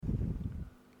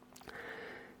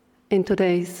In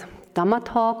today's Dhamma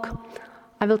talk,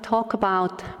 I will talk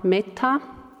about Metta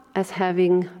as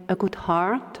having a good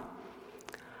heart.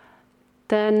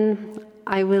 Then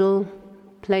I will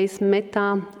place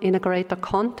Metta in a greater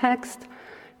context,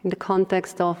 in the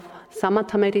context of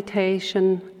samatha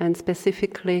meditation and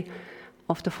specifically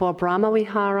of the 4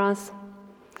 Brahmaviharas.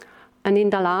 And in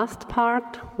the last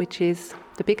part, which is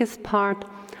the biggest part,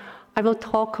 I will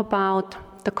talk about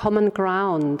the common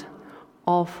ground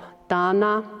of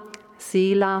dana,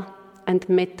 Sila and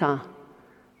Metta,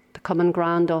 the common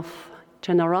ground of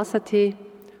generosity,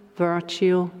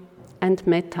 virtue and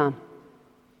Metta.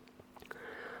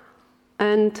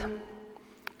 And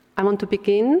I want to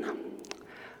begin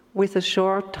with a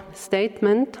short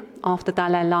statement of the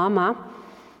Dalai Lama,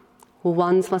 who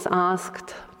once was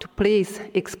asked to please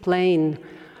explain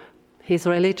his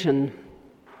religion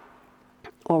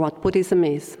or what Buddhism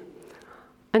is.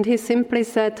 And he simply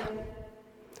said,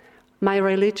 "My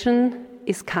religion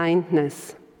is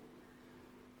kindness."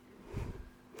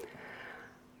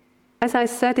 As I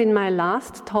said in my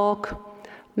last talk,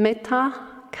 Metta,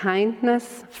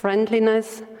 kindness,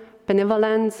 friendliness,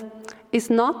 benevolence is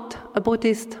not a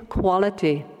Buddhist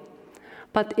quality,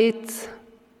 but it's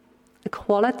a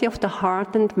quality of the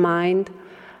heart and mind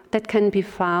that can be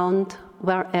found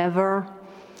wherever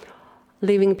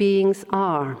living beings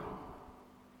are.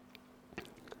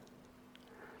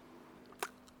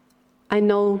 I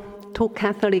know 2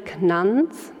 Catholic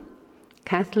nuns,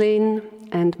 Kathleen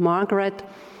and Margaret.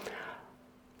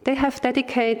 They have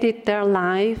dedicated their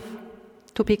life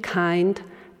to be kind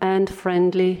and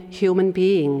friendly human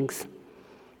beings.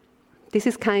 This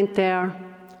is kind of their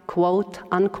quote,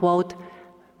 unquote,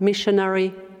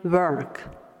 missionary work.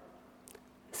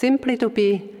 Simply to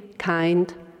be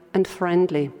kind and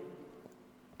friendly.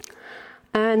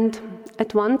 And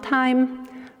at one time,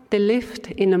 they lived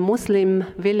in a Muslim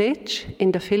village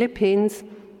in the Philippines,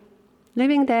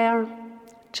 living there,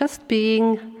 just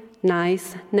being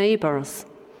nice neighbors.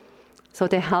 So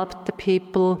they helped the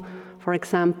people, for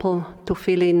example, to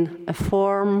fill in a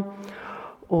form,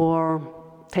 or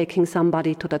taking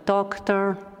somebody to the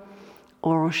doctor,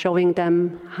 or showing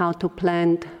them how to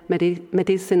plant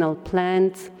medicinal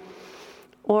plants,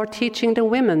 or teaching the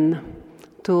women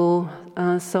to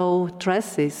sew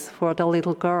dresses for the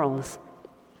little girls.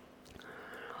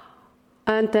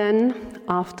 And then,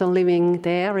 after living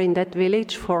there in that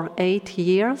village for 8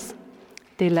 years,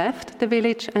 they left the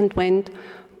village and went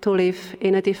to live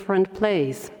in a different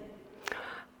place.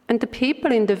 And the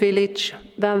people in the village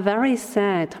were very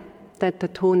sad that the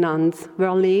 2 nuns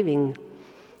were leaving.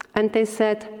 And they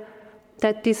said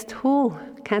that these 2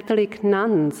 Catholic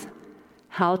nuns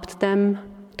helped them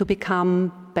to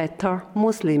become better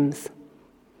Muslims.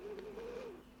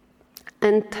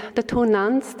 And the 2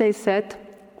 nuns, they said,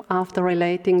 after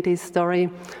relating this story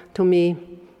to me,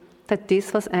 that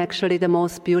this was actually the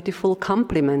most beautiful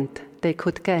compliment they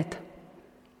could get.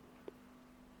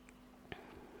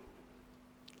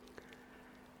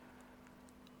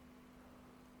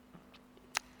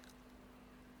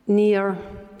 Near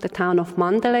the town of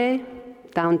Mandalay,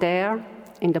 down there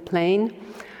in the plain,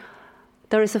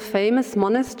 there is a famous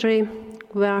monastery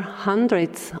where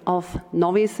hundreds of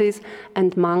novices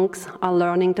and monks are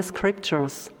learning the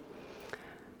scriptures.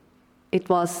 It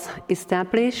was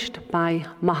established by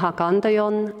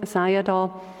Mahagandhayon Sayadaw.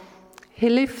 He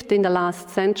lived in the last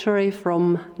century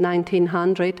from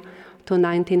 1900 to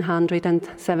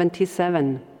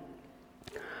 1977.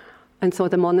 And so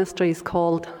the monastery is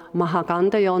called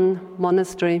Mahagandhayon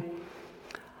Monastery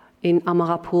in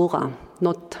Amarapura,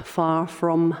 not far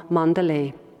from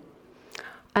Mandalay.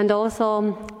 And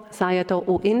also Sayadaw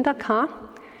U Indaka,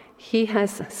 he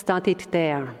has studied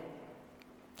there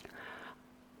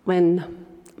when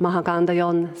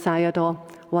Mahagandhayon Sayadaw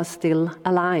was still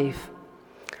alive.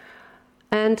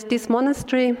 And this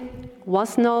monastery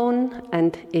was known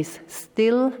and is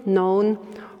still known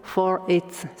for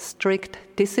its strict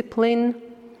discipline,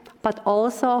 but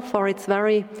also for its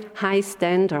very high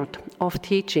standard of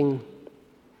teaching.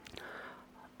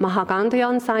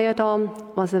 Mahagandhayon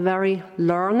Sayadaw was a very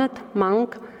learned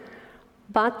monk,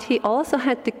 but he also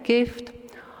had the gift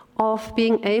of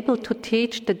being able to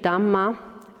teach the Dhamma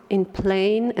in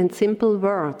plain and simple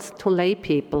words to lay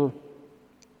people.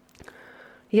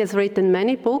 He has written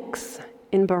many books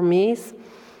in Burmese,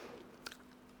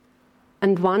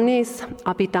 and one is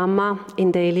Abhidhamma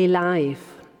in Daily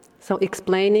Life, so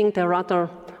explaining the rather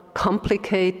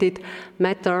complicated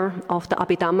matter of the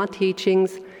Abhidhamma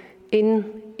teachings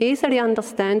in easily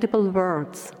understandable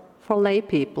words for lay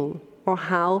people, or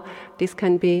how this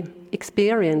can be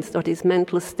experienced, or these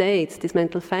mental states, these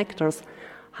mental factors,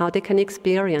 how they can be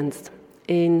experienced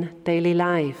in daily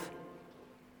life.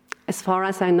 As far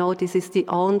as I know, this is the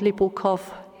only book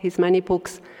of his many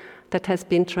books that has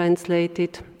been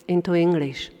translated into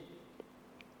English.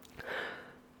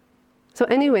 So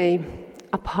anyway,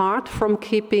 apart from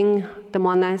keeping the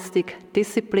monastic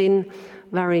discipline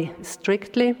very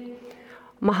strictly,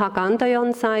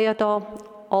 Mahagandhayan Sayadaw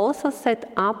also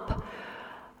set up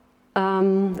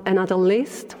another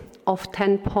list of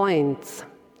 10 points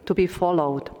to be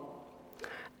followed.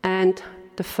 And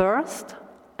the first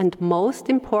and most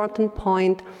important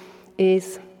point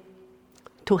is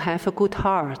to have a good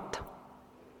heart.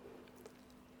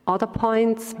 Other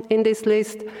points in this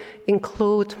list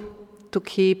include to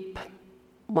keep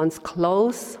one's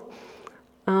clothes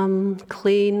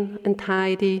clean and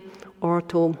tidy, or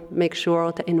to make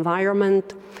sure the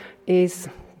environment is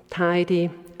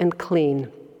tidy and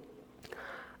clean.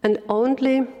 And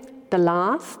only the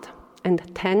last and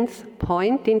 10th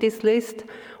point in this list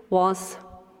was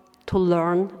to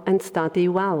learn and study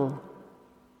well.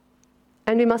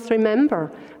 And we must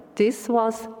remember, this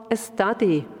was a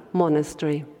study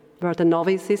monastery where the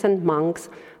novices and monks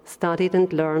studied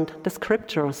and learned the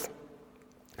scriptures.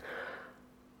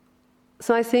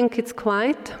 So I think it's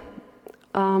quite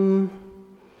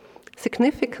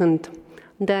significant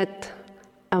that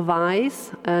a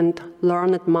wise and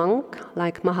learned monk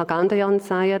like Mahagandhayan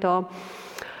Sayadaw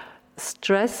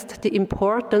stressed the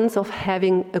importance of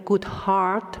having a good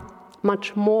heart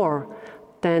much more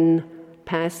than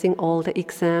passing all the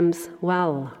exams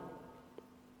well.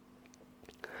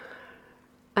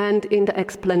 And in the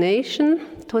explanation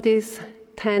to these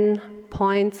 10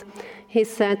 points, he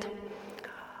said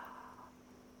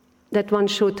that one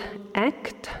should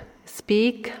act,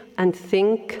 speak, and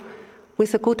think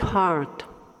with a good heart,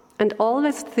 and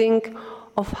always think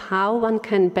of how one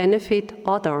can benefit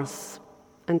others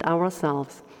and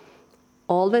ourselves,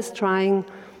 always trying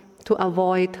to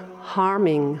avoid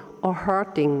harming or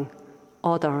hurting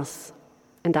others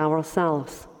and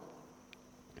ourselves.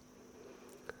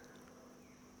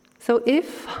 So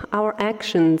if our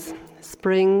actions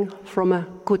spring from a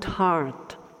good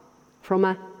heart, from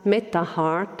a Metta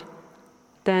heart,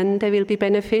 then they will be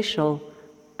beneficial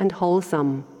and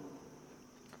wholesome.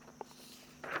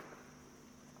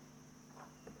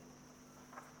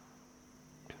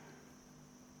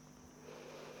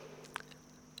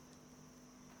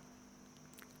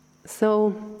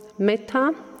 So,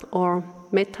 Metta or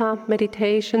Metta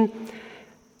meditation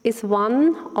is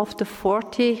one of the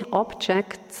 40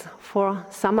 objects for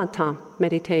samatha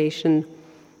meditation.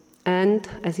 And,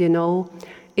 as you know,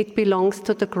 it belongs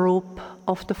to the group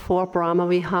of the 4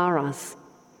 Brahmaviharas.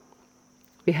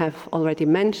 We have already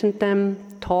mentioned them,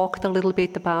 talked a little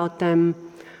bit about them.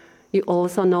 You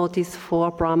also know these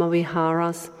 4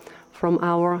 Brahmaviharas from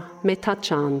our Metta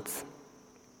chants.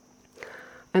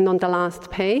 And on the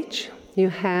last page, you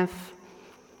have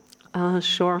a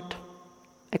short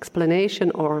explanation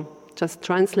or just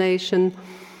translation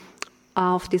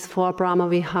of these 4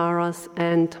 Brahmaviharas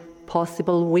and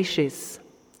possible wishes,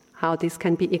 how this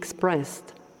can be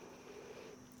expressed.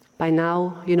 By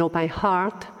now, you know by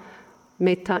heart,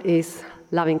 Metta is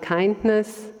loving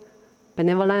kindness,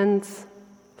 benevolence,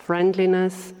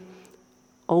 friendliness,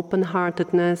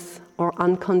 open-heartedness, or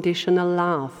unconditional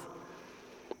love.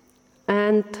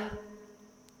 And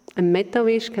a Metta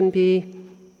wish can be,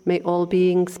 may all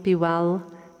beings be well,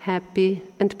 happy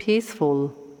and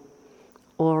peaceful,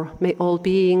 or may all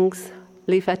beings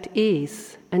live at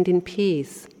ease and in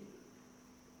peace.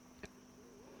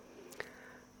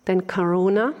 Then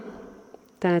Karuna,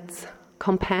 that's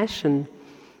compassion.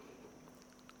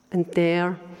 And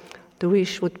there the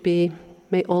wish would be,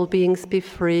 may all beings be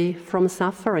free from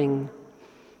suffering.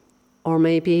 Or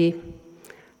maybe,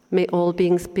 may all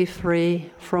beings be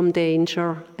free from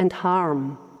danger and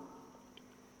harm.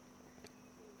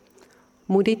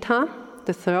 Mudita,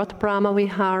 the 3rd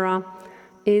Brahmavihara,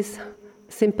 is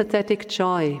sympathetic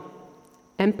joy,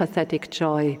 empathetic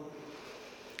joy.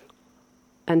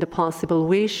 And the possible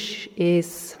wish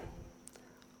is,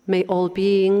 may all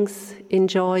beings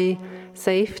enjoy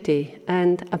safety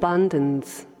and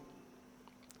abundance.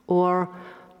 Or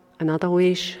another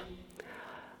wish,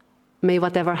 may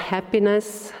whatever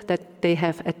happiness that they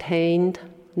have attained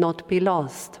not be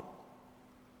lost.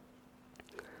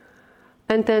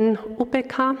 And then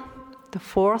Upekkha, the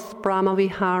 4th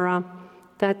Brahmavihara,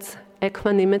 that's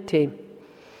equanimity.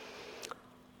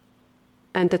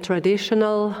 And the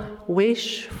traditional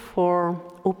wish for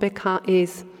Upekkha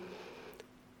is,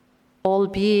 all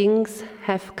beings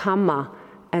have karma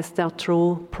as their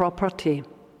true property.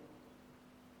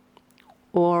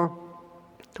 Or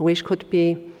the wish could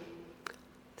be,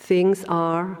 things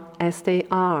are as they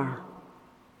are.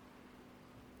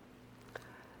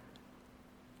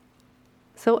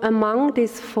 So among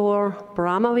these 4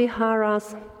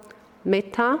 Brahmaviharas,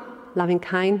 Metta, loving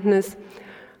kindness,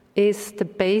 is the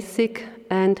basic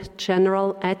and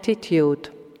general attitude.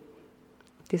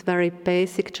 This very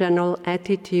basic general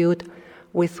attitude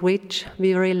with which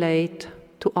we relate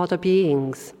to other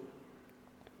beings.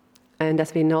 And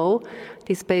as we know,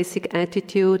 this basic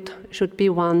attitude should be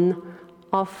one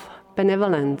of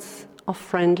benevolence, of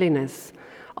friendliness,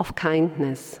 of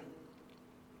kindness.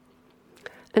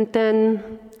 And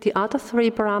then the other 3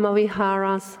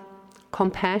 Brahmaviharas,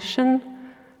 compassion,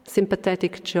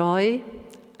 sympathetic joy,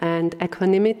 and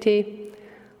equanimity,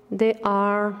 they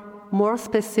are more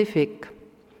specific.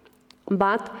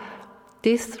 But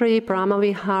these 3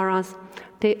 Brahmaviharas,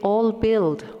 they all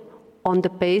build on the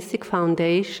basic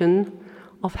foundation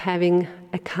of having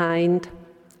a kind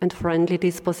and friendly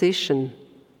disposition.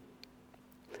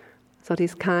 So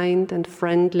these kind and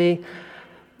friendly,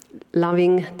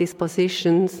 loving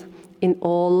dispositions in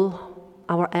all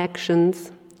our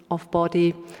actions of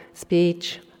body,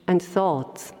 speech, and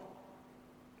thoughts.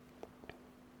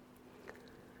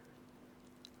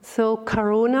 So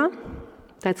karuna,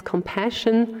 that's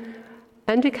compassion,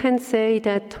 and we can say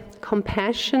that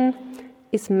compassion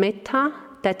is metta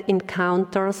that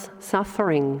encounters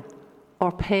suffering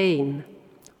or pain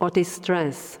or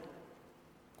distress.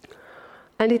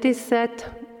 And it is said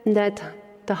that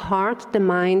the heart, the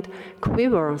mind,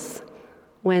 quivers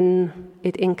when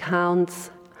it encounters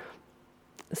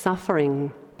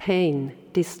suffering, pain,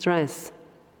 distress.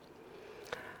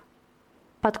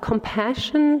 But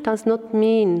compassion does not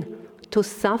mean to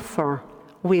suffer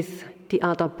with the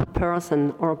other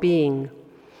person or being,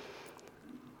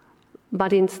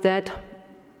 but instead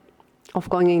of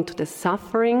going into the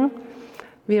suffering,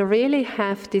 we really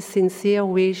have this sincere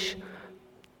wish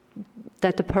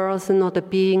that the person or the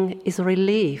being is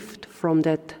relieved from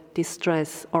that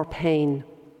distress or pain.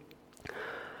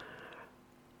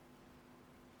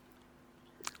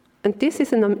 And this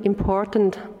is an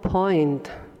important point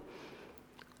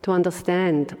to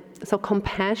understand. So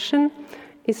compassion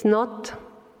is not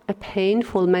a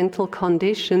painful mental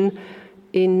condition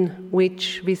in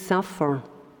which we suffer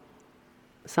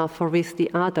with the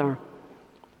other.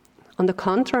 On the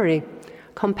contrary,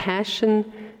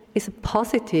 compassion is a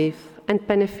positive and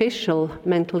beneficial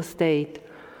mental state.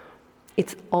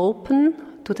 It's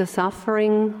open to the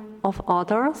suffering of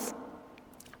others,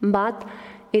 but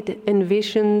it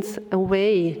envisions a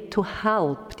way to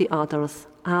help the others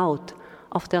out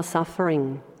of their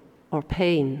suffering or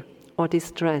pain or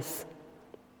distress.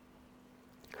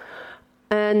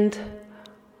 And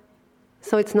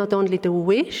so it's not only the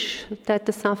wish that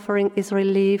the suffering is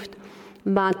relieved,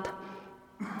 but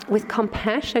with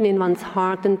compassion in one's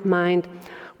heart and mind,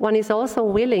 one is also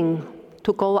willing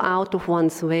to go out of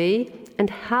one's way and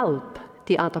help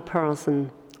the other person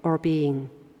or being.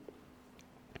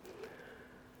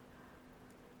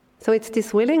 So it's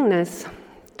this willingness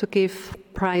to give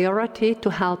priority to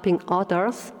helping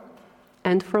others,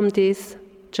 and from this,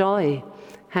 joy,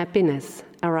 happiness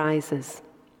arises.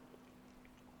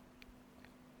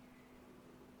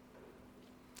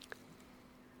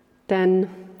 Then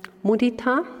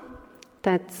mudita,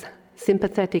 that's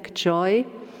sympathetic joy.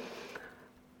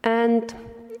 And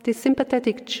this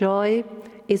sympathetic joy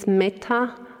is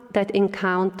metta that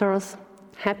encounters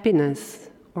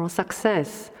happiness or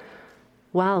success,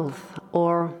 wealth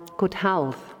or good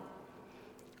health.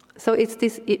 So it's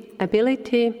this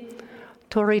ability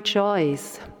to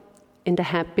rejoice in the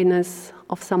happiness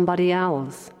of somebody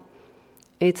else.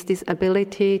 It's this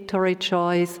ability to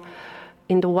rejoice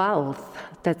in the wealth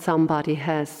that somebody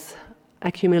has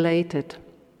accumulated.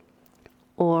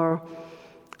 Or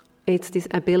it's this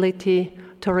ability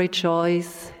to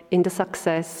rejoice in the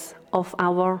success of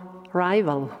our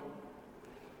rival.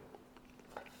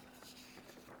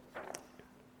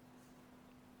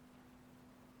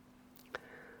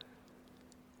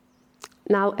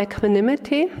 Now,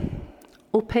 equanimity,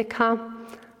 upekkha,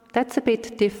 that's a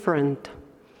bit different.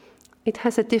 It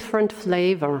has a different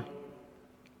flavor.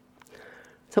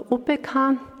 So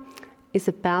upekkha is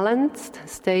a balanced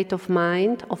state of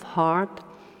mind, of heart.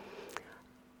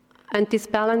 And this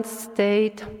balanced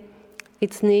state,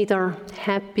 it's neither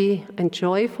happy and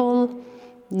joyful,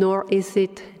 nor is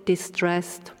it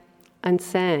distressed and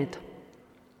sad.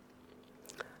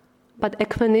 But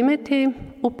equanimity,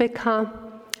 upekkha,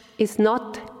 is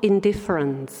not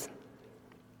indifference.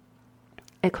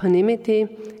 Equanimity,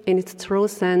 in its true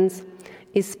sense,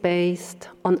 is based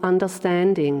on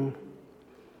understanding.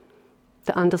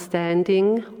 The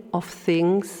understanding of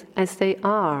things as they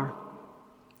are,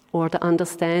 or the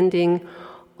understanding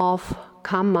of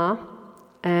karma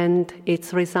and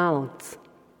its results.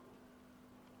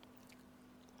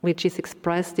 which is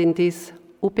expressed in this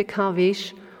Upekkha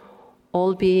wish,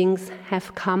 all beings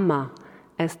have karma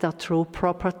as their true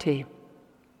property,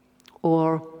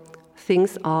 or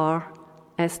things are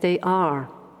as they are.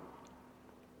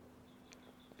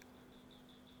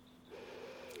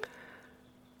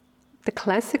 The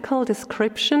classical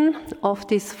description of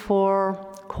these four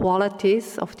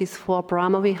qualities, of these four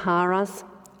Brahmaviharas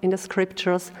in the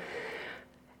scriptures,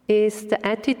 is the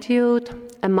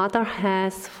attitude a mother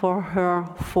has for her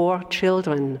four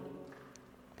children.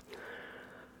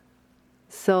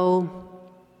 So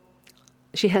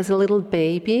she has a little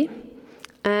baby,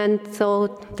 and so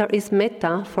there is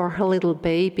metta for her little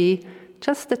baby,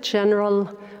 just a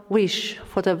general wish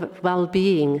for the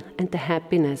well-being and the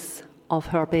happiness of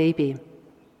her baby.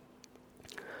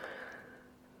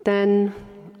 Then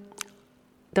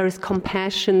there is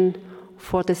compassion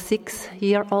for the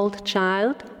 6-year-old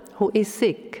child who is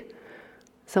sick,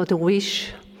 so the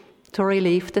wish to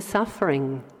relieve the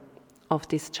suffering of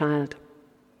this child.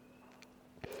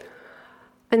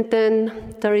 And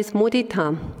then there is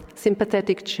mudita,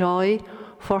 sympathetic joy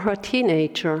for her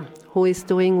teenager who is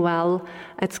doing well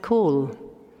at school.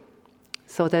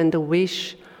 So then the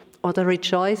wish or the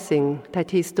rejoicing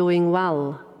that he's doing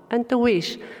well, and the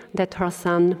wish that her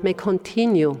son may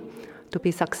continue to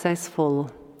be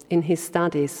successful in his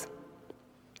studies.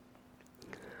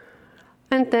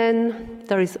 And then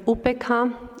there is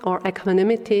upekkha, or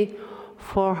equanimity,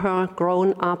 for her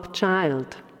grown-up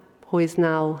child, who is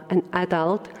now an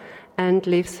adult and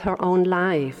lives her own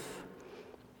life.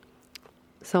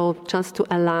 So just to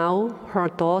allow her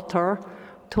daughter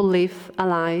to live a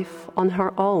life on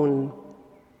her own,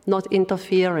 not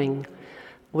interfering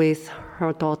with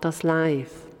her daughter's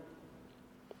life.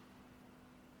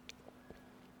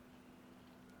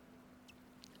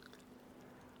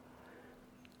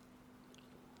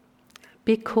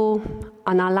 Bhikkhu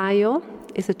Analayo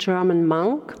is a German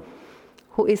monk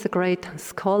who is a great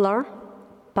scholar,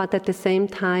 but at the same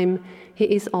time he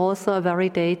is also a very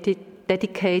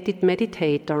dedicated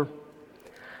meditator.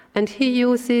 And he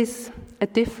uses a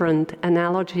different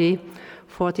analogy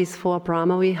for these four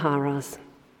Brahmaviharas.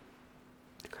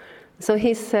 So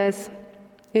he says,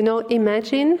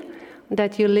 imagine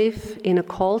that you live in a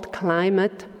cold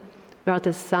climate where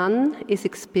the sun is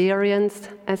experienced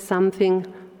as something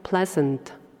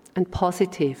pleasant and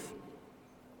positive.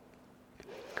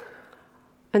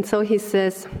 And so he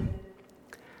says,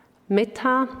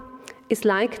 Metta is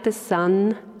like the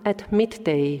sun at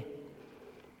midday.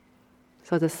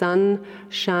 So the sun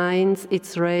shines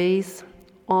its rays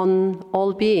on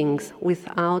all beings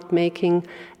without making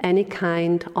any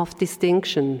kind of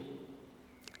distinction.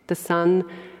 The sun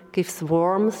gives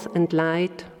warmth and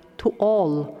light to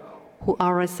all who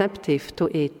are receptive to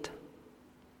it.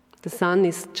 The sun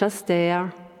is just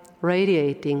there,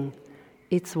 radiating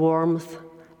its warmth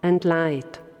and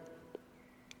light.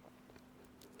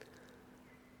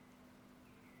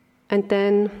 And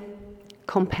then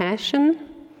compassion,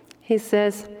 he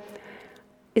says,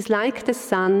 is like the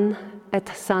sun at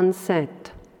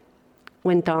sunset,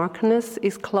 when darkness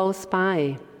is close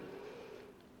by.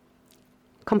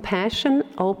 Compassion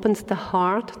opens the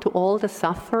heart to all the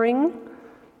suffering.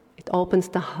 It opens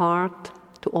the heart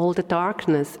to all the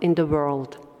darkness in the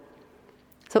world.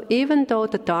 So even though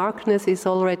the darkness is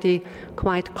already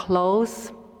quite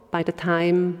close by the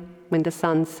time when the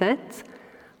sun sets,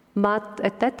 but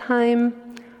at that time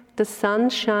the sun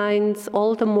shines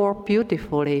all the more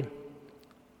beautifully,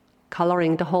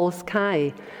 coloring the whole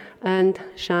sky and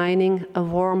shining a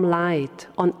warm light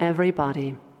on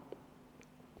everybody.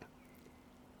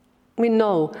 We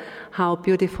know how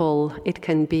beautiful it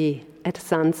can be at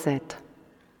sunset.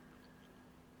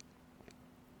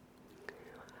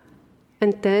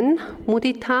 And then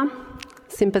mudita,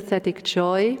 sympathetic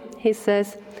joy, he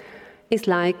says, is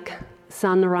like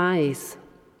sunrise.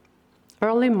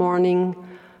 Early morning,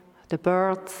 the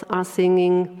birds are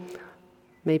singing,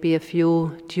 maybe a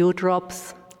few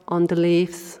dewdrops on the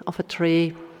leaves of a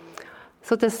tree.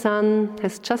 So the sun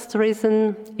has just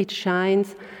risen, it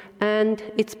shines, and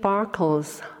it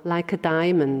sparkles like a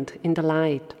diamond in the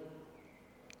light.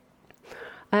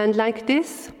 And like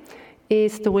this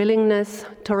is the willingness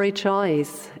to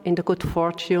rejoice in the good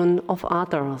fortune of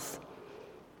others.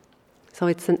 So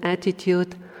it's an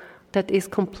attitude that is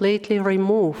completely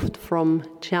removed from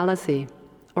jealousy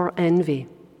or envy.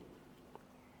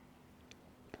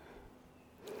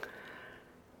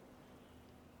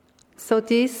 So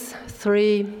these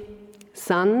three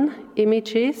sun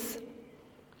images,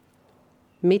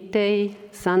 midday,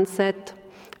 sunset,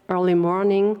 early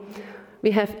morning,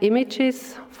 we have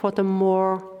images for the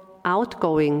more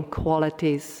outgoing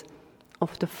qualities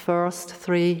of the first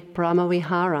three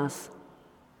Brahmaviharas: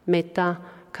 Metta,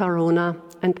 Karuna,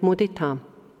 and Mudita.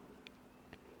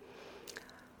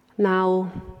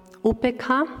 Now,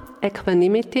 Upekkha,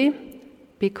 equanimity,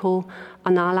 Bhikkhu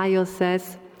Analayo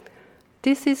says,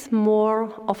 this is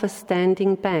more of a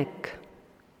standing back,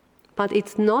 but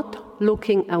it's not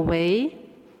looking away,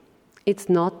 it's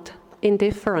not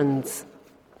indifference.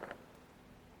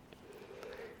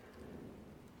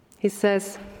 He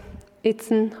says, it's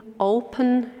an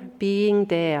open being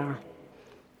there,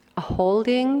 a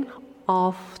holding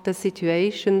of the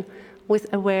situation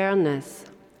with awareness,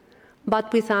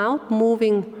 but without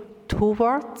moving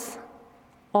towards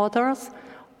others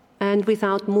and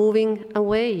without moving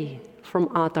away from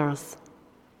others.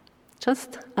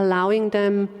 Just allowing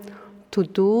them to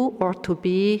do or to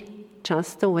be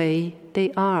just the way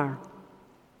they are.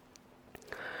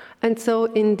 And so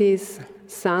in this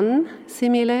sun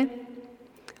simile,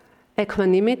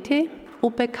 equanimity,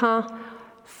 Upekkha,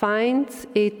 finds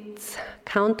its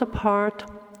counterpart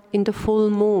in the full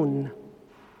moon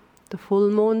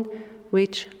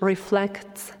which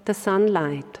reflects the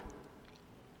sunlight.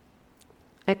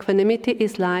 Equanimity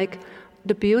is like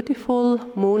the beautiful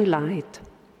moonlight.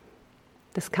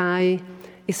 The sky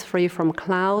is free from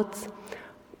clouds.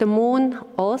 The moon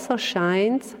also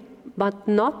shines, but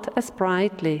not as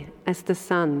brightly as the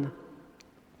sun.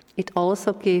 It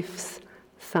also gives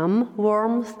some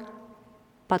warmth,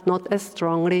 but not as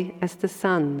strongly as the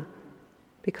sun,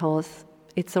 because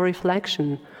it's a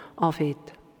reflection of it.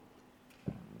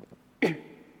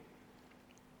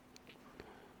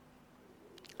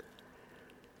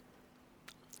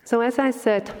 So as I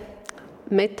said,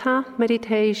 metta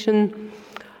meditation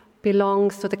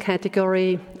belongs to the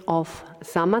category of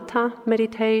samatha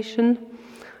meditation,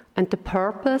 and the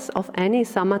purpose of any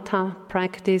samatha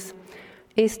practice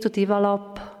is to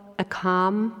develop a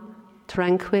calm,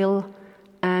 tranquil,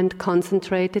 and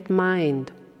concentrated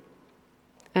mind.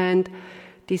 And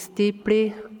this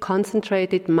deeply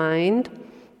concentrated mind,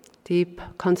 deep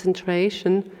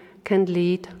concentration, can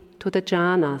lead to the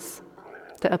jhanas,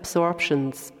 the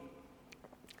absorptions.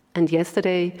 And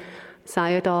yesterday,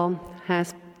 Sayadaw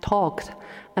has talked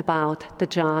about the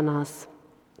jhanas,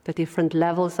 the different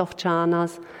levels of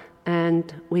jhanas,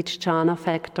 and which jhana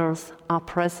factors are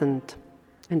present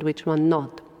and which one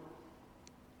not.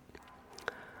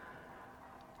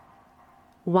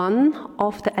 One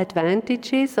of the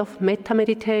advantages of metta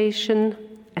meditation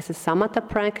as a samatha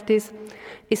practice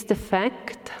is the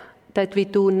fact that we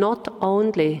do not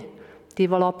only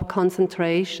develop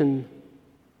concentration.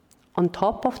 On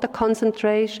top of the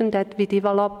concentration that we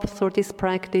develop through this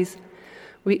practice,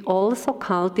 we also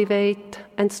cultivate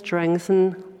and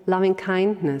strengthen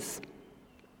loving-kindness.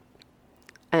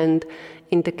 And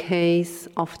in the case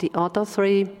of the other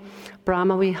three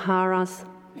Brahmaviharas,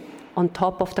 on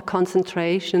top of the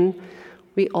concentration,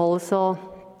 we also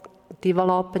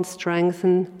develop and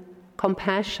strengthen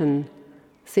compassion,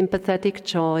 sympathetic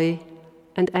joy,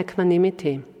 and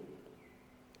equanimity.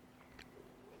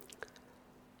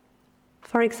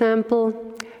 For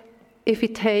example, if we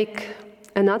take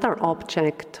another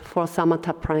object for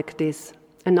samatha practice,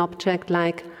 an object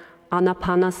like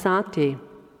anapanasati,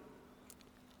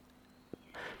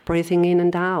 breathing in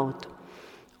and out,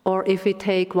 or if we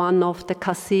take one of the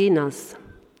kasinas,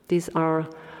 these are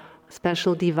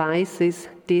special devices,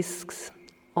 discs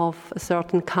of a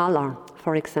certain color,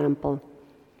 for example.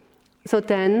 So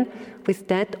then, with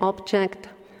that object,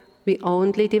 we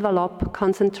only develop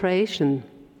concentration.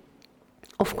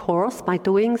 Of course, by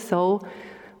doing so,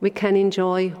 we can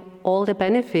enjoy all the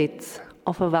benefits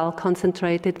of a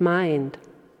well-concentrated mind.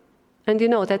 And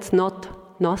that's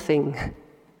not nothing.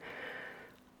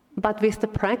 But with the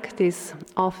practice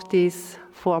of these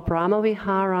four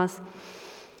Brahmaviharas,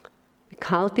 we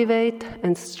cultivate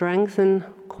and strengthen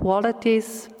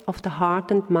qualities of the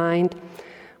heart and mind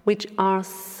which are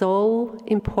so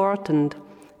important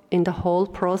in the whole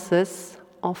process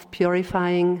of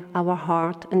purifying our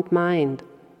heart and mind.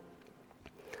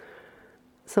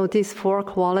 So these four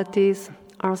qualities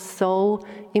are so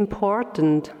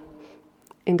important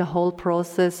in the whole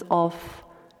process of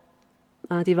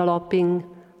developing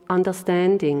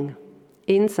understanding,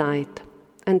 insight,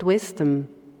 and wisdom.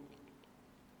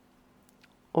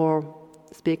 Or,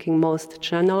 speaking most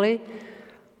generally,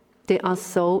 they are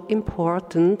so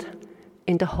important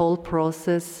in the whole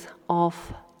process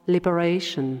of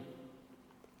liberation.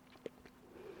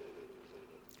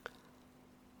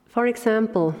 For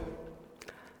example,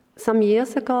 some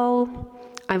years ago,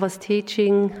 I was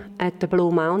teaching at the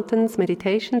Blue Mountains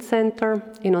Meditation Center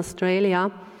in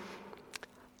Australia.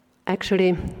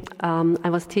 Actually, I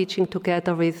was teaching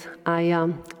together with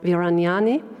Ariya,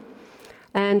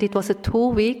 And it was a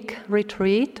 2-week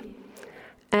retreat,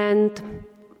 and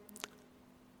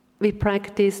we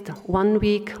practiced 1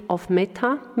 week of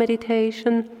Metta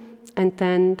meditation, and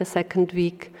then the second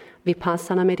week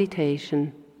Vipassana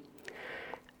meditation.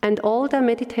 And all the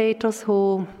meditators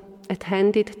who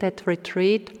attended that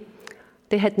retreat,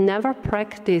 they had never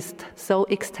practiced so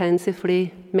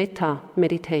extensively Metta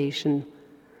meditation.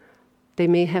 They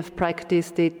may have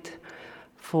practiced it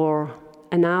for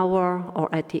an hour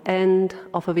or at the end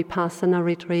of a Vipassana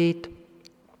retreat,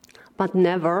 but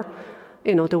never,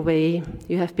 the way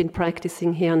you have been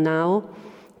practicing here now,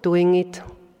 doing it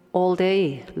all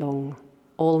day long,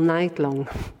 all night long.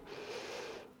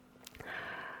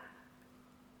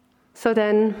 So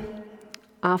then,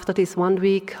 after this 1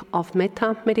 week of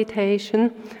Metta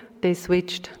meditation, they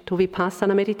switched to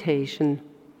Vipassana meditation.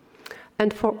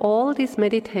 And for all these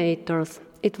meditators,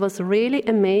 it was really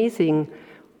amazing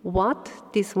what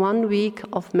this 1 week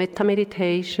of Metta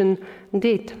meditation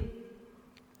did.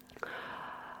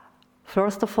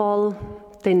 First of all,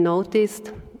 they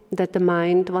noticed that the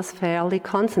mind was fairly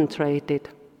concentrated.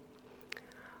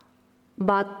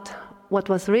 But what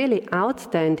was really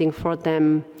outstanding for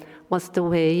them was the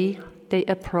way they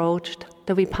approached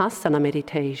the Vipassana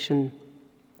meditation.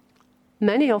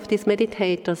 Many of these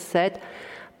meditators said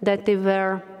that they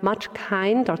were much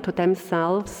kinder to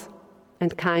themselves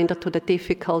and kinder to the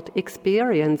difficult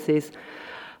experiences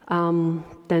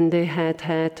than they had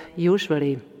had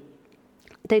usually.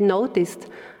 They noticed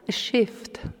a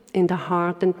shift in the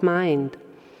heart and mind.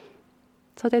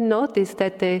 So they noticed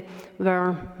that they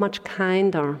were much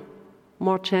kinder,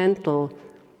 more gentle,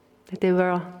 that they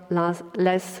were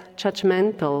less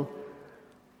judgmental,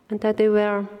 and that they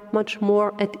were much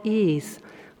more at ease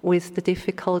with the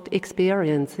difficult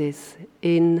experiences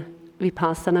in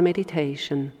Vipassana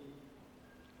meditation.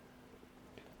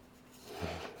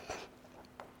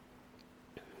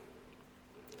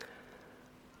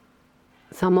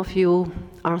 Some of you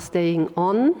are staying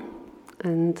on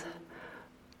and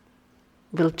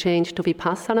will change to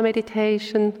Vipassana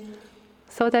meditation,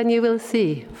 so then you will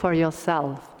see for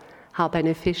yourself how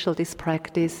beneficial this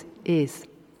practice is.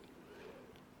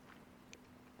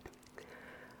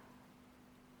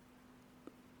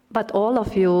 But all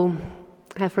of you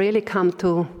have really come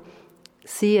to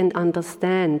see and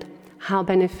understand how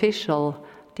beneficial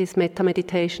this Metta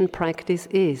meditation practice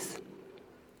is.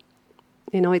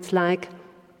 It's like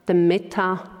the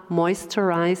Metta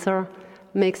moisturizer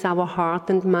makes our heart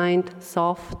and mind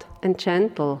soft and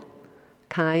gentle,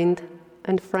 kind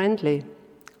and friendly,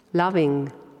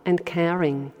 loving and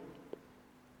caring.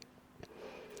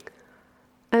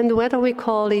 And whether we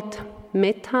call it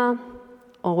Metta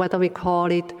or whether we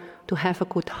call it to have a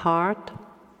good heart,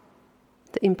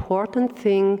 the important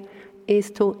thing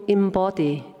is to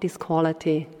embody this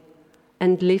quality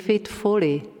and live it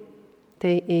fully,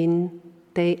 day in,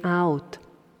 day out.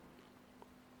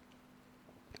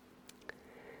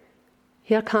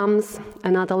 Here comes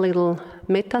another little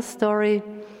Metta story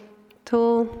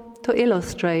to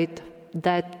illustrate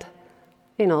that,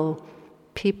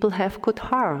 people have good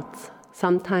hearts,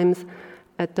 sometimes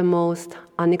at the most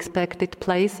unexpected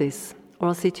places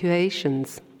or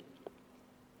situations.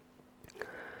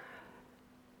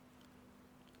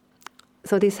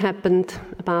 So this happened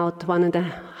about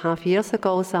 1.5 years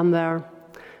ago somewhere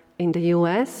in the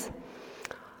US.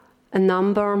 A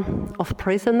number of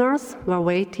prisoners were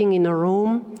waiting in a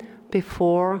room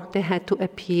before they had to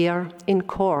appear in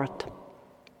court.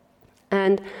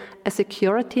 And a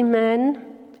security man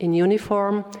in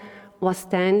uniform was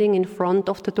standing in front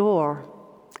of the door.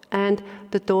 And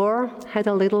the door had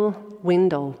a little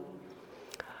window.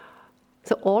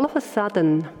 So all of a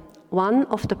sudden, one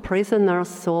of the prisoners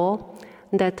saw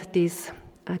that this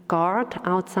guard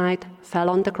outside fell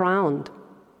on the ground.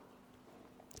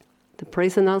 The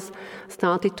prisoners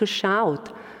started to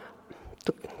shout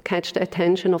to catch the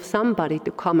attention of somebody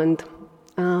to come and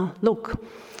look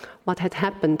what had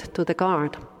happened to the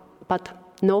guard. But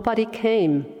nobody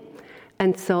came,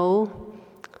 and so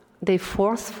they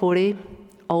forcefully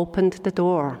opened the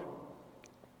door.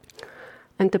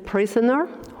 And the prisoner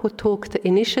who took the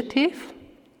initiative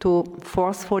to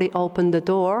forcefully open the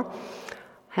door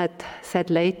had said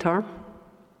later,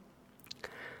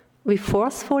 "We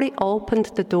forcefully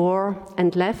opened the door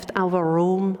and left our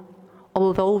room,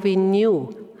 although we knew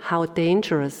how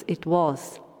dangerous it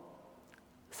was.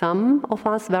 Some of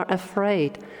us were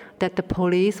afraid that the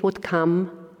police would come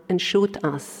and shoot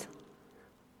us.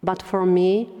 But for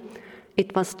me,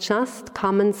 it was just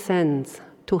common sense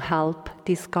to help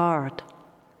this guard.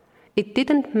 It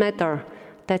didn't matter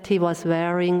that he was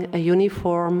wearing a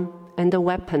uniform and a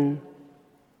weapon.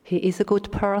 He is a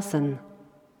good person.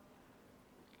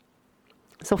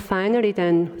 So finally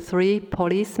then 3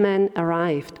 policemen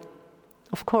arrived.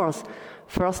 Of course,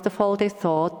 first of all they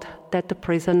thought that the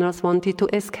prisoners wanted to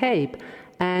escape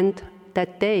and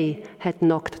that they had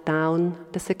knocked down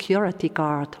the security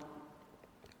guard.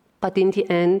 But in the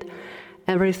end,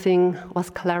 everything was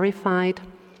clarified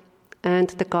and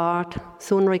the guard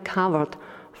soon recovered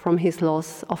from his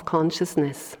loss of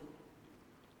consciousness.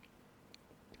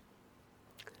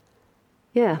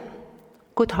 Yeah,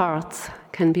 good hearts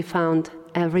can be found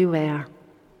everywhere.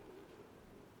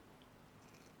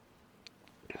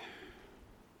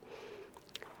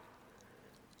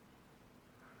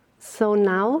 So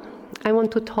now I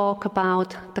want to talk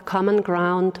about the common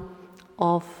ground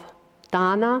of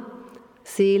dana,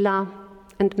 sila,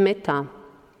 and metta,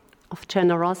 of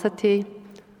generosity,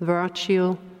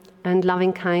 virtue, and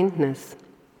loving kindness.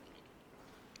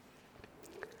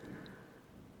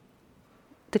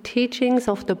 The teachings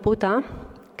of the Buddha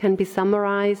can be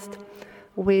summarized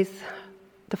with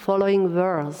the following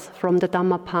verse from the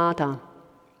Dhammapada.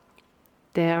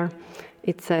 There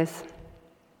it says,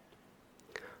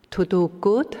 to do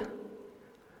good,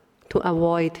 to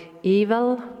avoid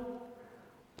evil,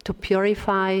 to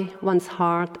purify one's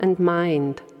heart and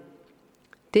mind.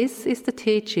 This is the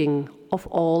teaching of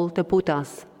all the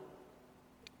Buddhas.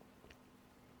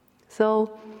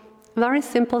 So, very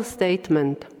simple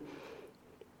statement.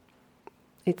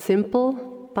 It's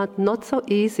simple, but not so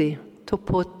easy to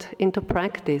put into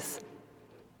practice.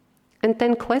 And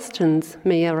then questions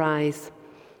may arise.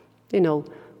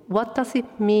 What does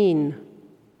it mean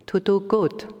to do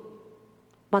good?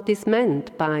 What is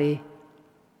meant by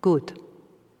good?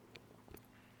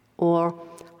 Or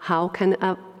how can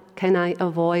I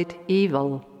avoid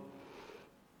evil?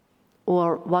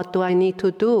 Or what do I need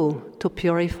to do to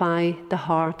purify the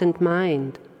heart and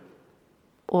mind?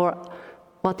 Or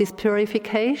what is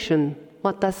purification?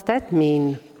 What does that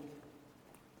mean?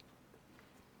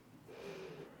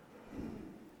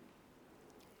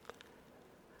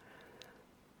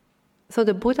 So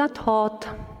the Buddha taught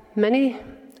many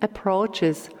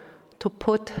approaches to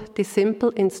put this simple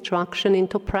instruction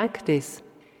into practice.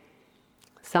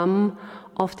 Some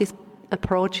of these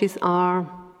approaches are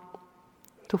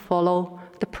to follow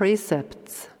the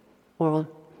precepts or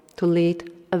to lead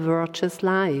a virtuous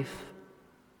life,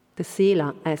 the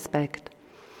Sila aspect.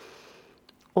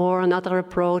 Or another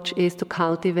approach is to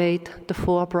cultivate the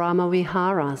 4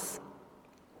 Brahmaviharas,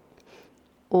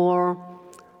 or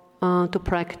to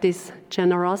practice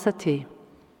generosity,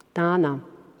 dana,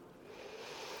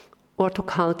 or to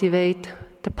cultivate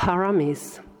the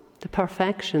paramis, the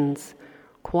perfections,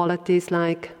 qualities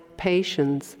like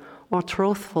patience or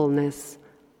truthfulness,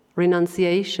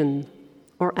 renunciation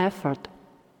or effort,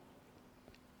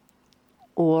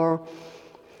 or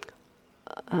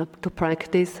to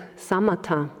practice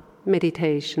samatha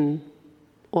meditation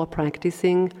or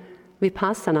practicing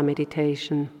vipassana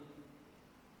meditation.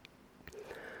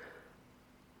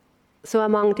 So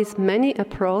among these many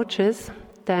approaches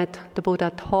that the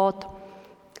Buddha taught,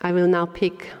 I will now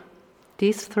pick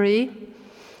these 3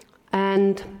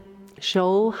 and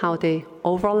show how they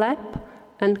overlap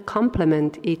and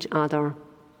complement each other,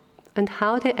 and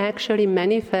how they actually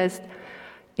manifest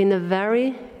in a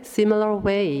very similar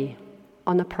way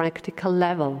on a practical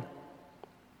level.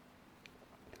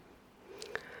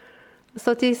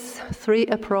 So these 3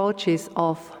 approaches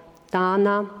of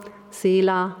dana,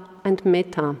 sila, and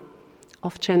metta,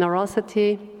 of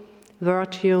generosity,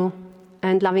 virtue,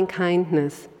 and loving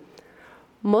kindness,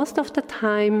 most of the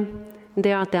time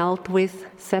they are dealt with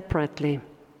separately.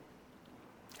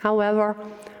 However,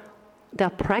 their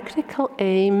practical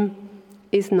aim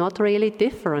is not really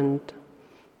different.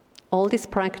 All these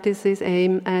practices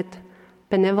aim at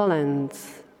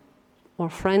benevolence or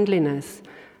friendliness,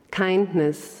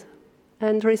 kindness,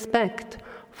 and respect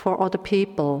for other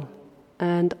people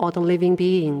and other living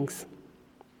beings.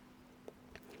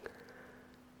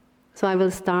 So I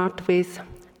will start with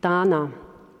dana.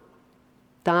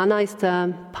 Dana is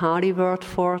the Pali word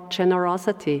for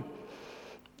generosity,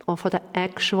 or for the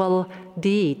actual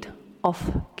deed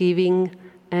of giving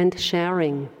and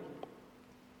sharing.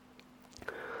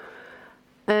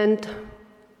 And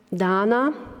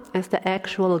dana, as the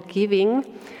actual giving,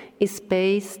 is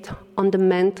based on the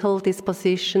mental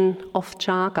disposition of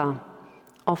jaga,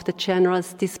 of the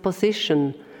generous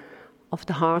disposition of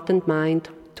the heart and mind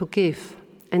to give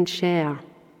and share.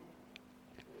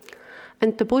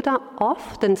 And the Buddha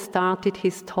often started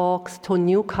his talks to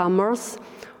newcomers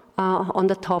on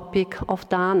the topic of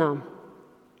dana,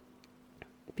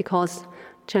 because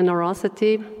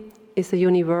generosity is a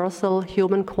universal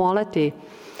human quality.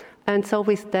 And so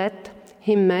with that,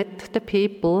 he met the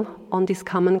people on this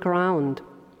common ground.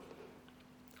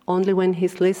 Only when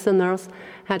his listeners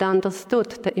had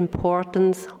understood the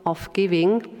importance of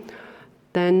giving,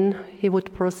 then he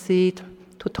would proceed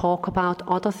to talk about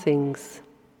other things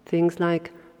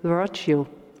like virtue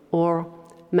or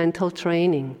mental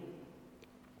training.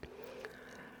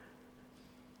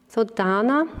 So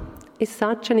dana is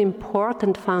such an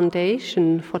important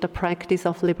foundation for the practice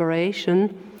of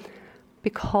liberation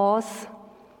because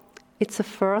it's a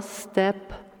first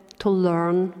step to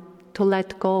learn to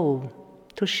let go,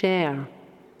 to share.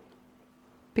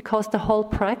 Because the whole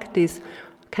practice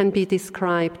can be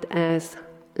described as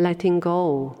letting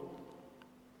go.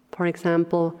 For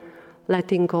example,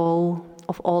 letting go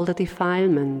of all the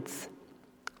defilements,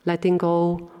 letting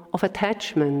go of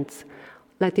attachments,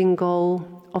 letting go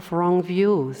of wrong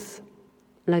views,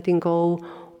 letting go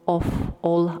of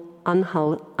all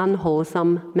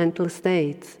unwholesome mental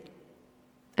states,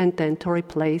 and then to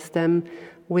replace them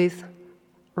with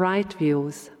right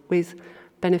views, with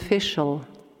beneficial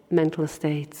mental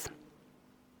states.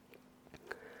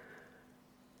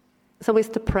 So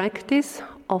with the practice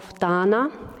of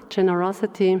dana,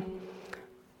 generosity,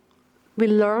 we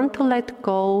learn to let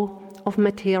go of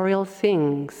material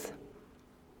things.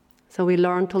 So we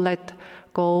learn to let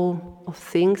go of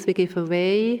things we give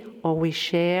away or we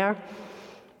share.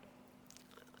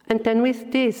 And then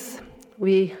with this,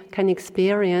 we can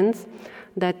experience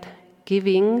that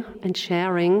giving and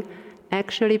sharing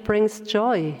actually brings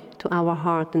joy to our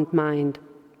heart and mind.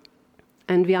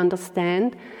 And we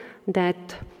understand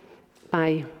that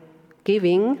by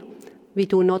giving, we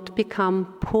do not become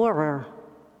poorer,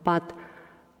 but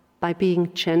by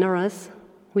being generous,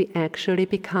 we actually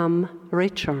become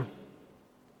richer.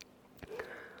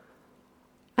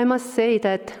 I must say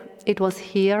that it was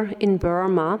here in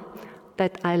Burma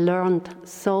that I learned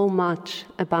so much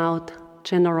about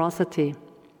generosity.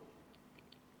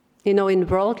 You know, in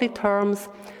worldly terms,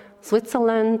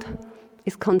 Switzerland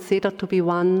is considered to be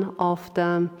one of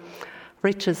the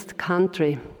richest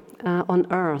countries on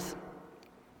earth.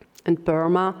 And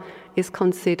Burma is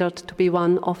considered to be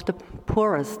one of the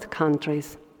poorest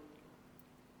countries.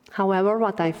 However,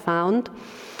 what I found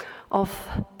of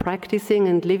practicing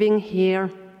and living here,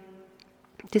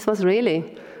 this was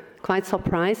really quite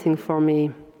surprising for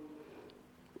me.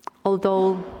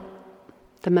 Although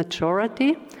the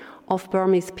majority of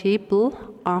Burmese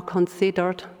people are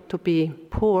considered to be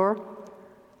poor,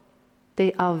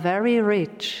 they are very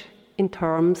rich in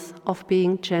terms of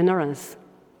being generous.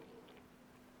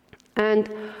 And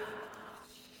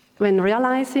when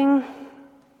realizing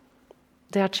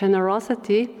their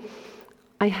generosity,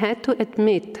 I had to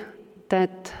admit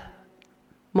that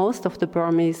most of the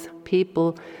Burmese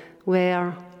people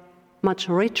were much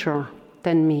richer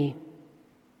than me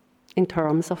in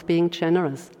terms of being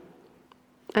generous.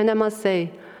 And I must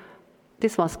say,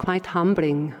 this was quite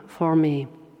humbling for me.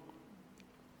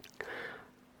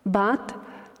 But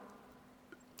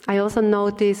I also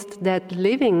noticed that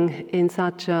living in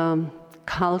such a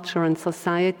culture and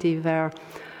society where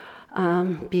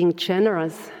being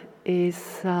generous is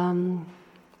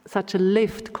such a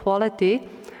lived quality,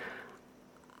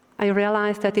 I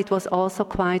realized that it was also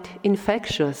quite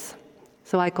infectious.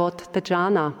 So I got the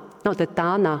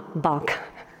dana bug.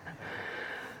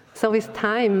 So with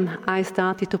time, I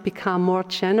started to become more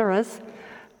generous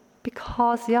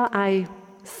because, I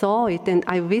saw it and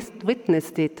I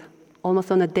witnessed it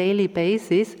almost on a daily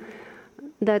basis,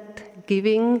 that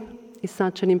giving is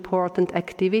such an important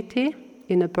activity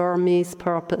in a Burmese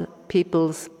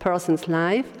person's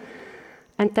life,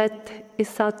 and that is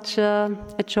such a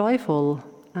joyful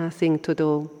thing to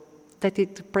do, that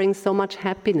it brings so much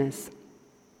happiness.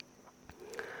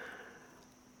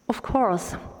 Of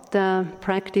course, the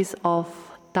practice of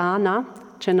dana,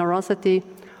 generosity,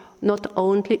 not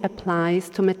only applies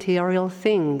to material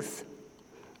things.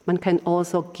 One can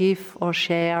also give or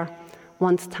share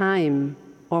one's time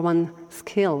or one's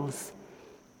skills.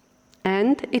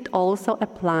 And it also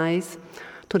applies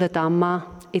to the Dhamma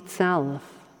itself.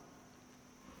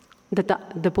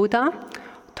 The Buddha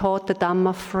taught the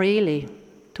Dhamma freely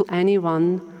to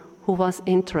anyone who was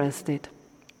interested.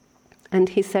 And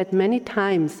he said many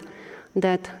times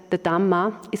that the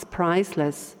Dhamma is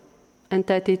priceless and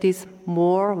that it is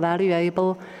more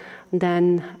valuable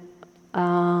than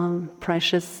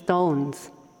precious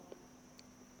stones.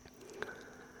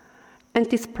 And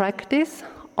this practice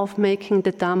of making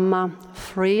the Dhamma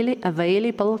freely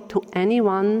available to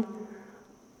anyone,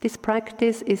 this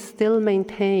practice is still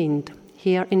maintained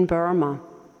here in Burma.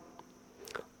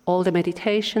 All the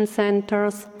meditation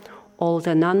centers, all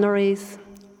the nunneries,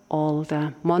 all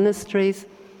the monasteries,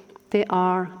 they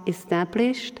are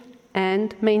established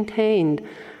and maintained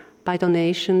by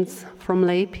donations from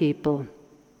lay people.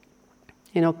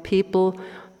 People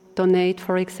donate,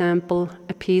 for example,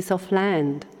 a piece of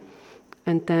land,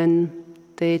 and then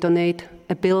they donate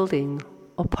a building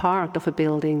or part of a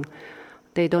building.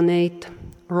 They donate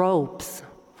robes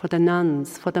for the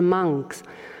nuns, for the monks,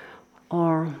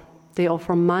 or they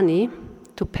offer money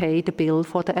to pay the bill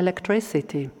for the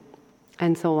electricity,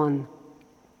 and so on.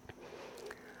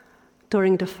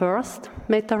 During the first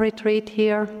Metta retreat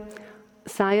here,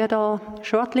 Sayadaw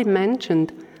shortly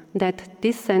mentioned that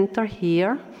this center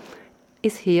here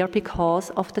is here because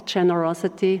of the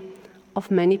generosity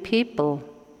of many people.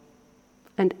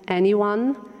 And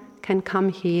anyone can come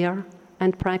here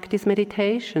and practice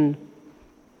meditation.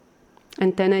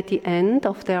 And then at the end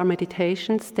of their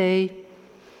meditation stay,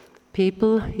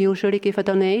 people usually give a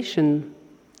donation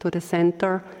to the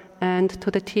center and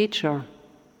to the teacher.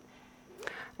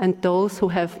 And those who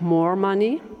have more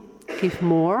money give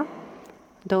more.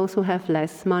 Those who have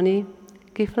less money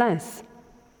give less.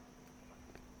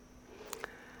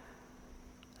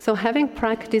 So having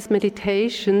practiced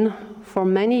meditation for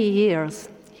many years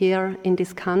here in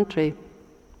this country,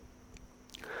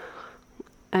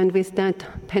 and with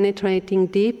that penetrating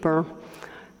deeper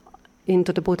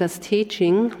into the Buddha's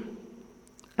teaching,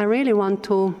 I really want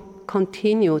to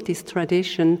continue this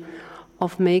tradition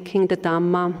of making the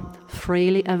Dhamma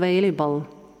freely available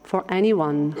for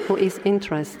anyone who is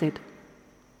interested.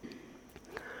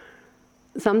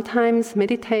 Sometimes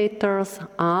meditators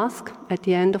ask at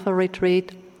the end of a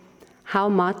retreat how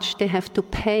much they have to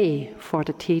pay for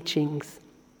the teachings.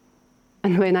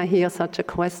 And when I hear such a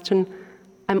question,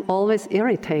 I'm always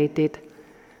irritated,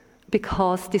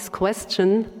 because this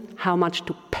question, how much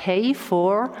to pay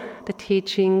for the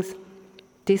teachings,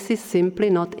 this is simply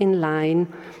not in line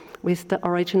with the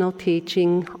original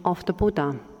teaching of the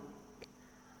Buddha.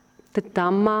 The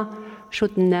Dhamma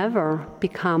should never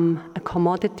become a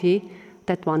commodity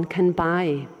that one can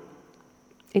buy.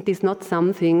 It is not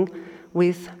something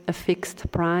with a fixed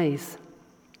price.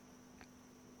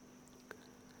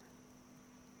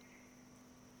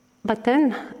 But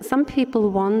then some people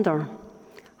wonder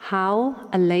how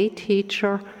a lay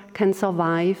teacher can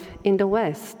survive in the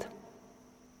West,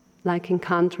 like in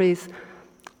countries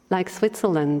like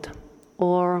Switzerland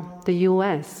or the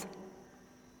US.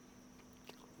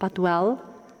 But well,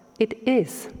 it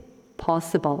is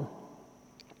possible.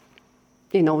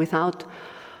 Without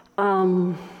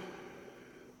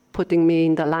putting me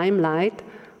in the limelight,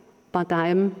 but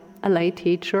I'm a lay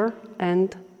teacher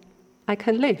and I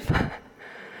can live.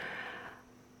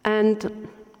 And,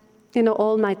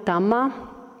 all my Dhamma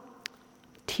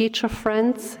teacher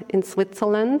friends in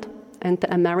Switzerland and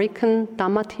the American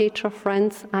Dhamma teacher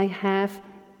friends I have,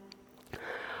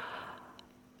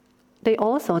 they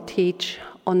also teach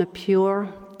on a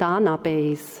pure dana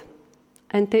base,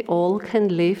 and they all can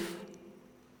live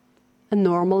a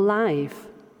normal life.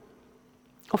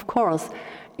 Of course,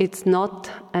 it's not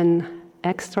an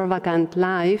extravagant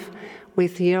life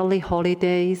with yearly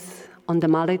holidays on the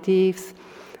Maldives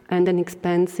and an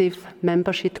expensive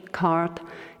membership card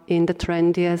in the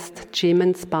trendiest gym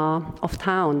and spa of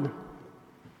town.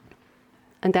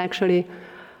 And actually,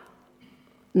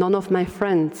 none of my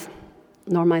friends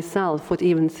nor myself would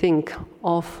even think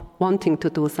of wanting to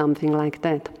do something like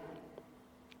that.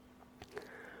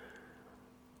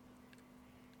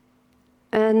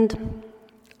 And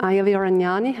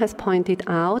Ayyaviranyani has pointed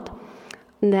out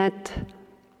that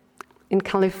in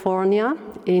California,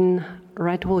 in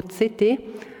Redwood City,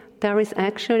 there is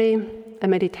actually a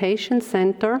meditation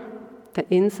center, the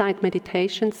Insight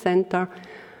Meditation Center,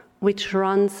 which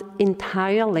runs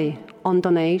entirely on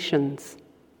donations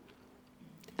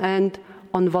and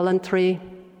on voluntary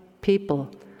people.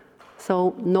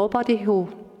 So nobody who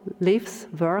lives,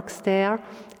 works there,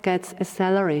 gets a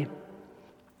salary.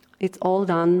 It's all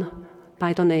done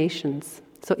by donations.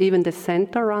 So even the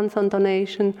center runs on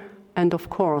donation, and of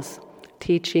course,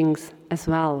 teachings as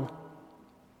well.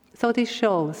 So this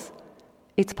shows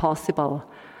it's possible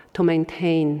to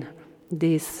maintain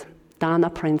this dana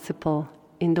principle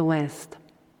in the West.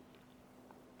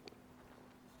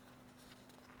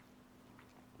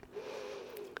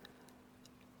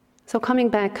 So coming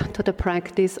back to the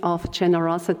practice of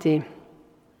generosity.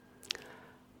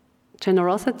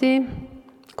 Generosity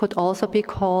could also be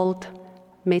called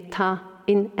metta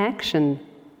in action.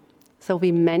 So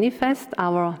we manifest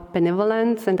our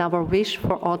benevolence and our wish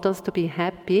for others to be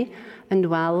happy and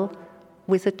well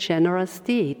with a generous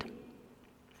deed.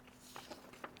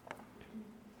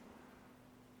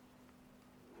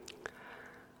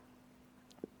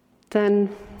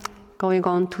 Then going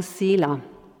on to Sila.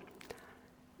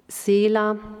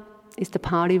 Sila is the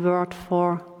Pali word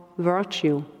for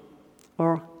virtue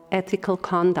or ethical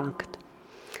conduct.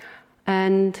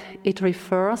 and it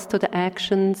refers to the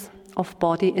actions of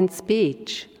body and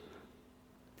speech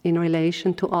in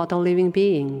relation to other living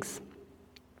beings.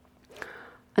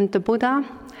 And the Buddha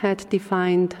had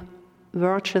defined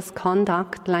virtuous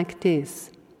conduct like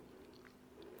this: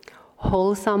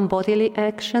 wholesome bodily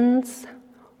actions,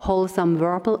 wholesome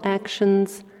verbal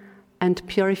actions, and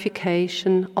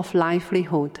purification of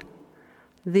livelihood.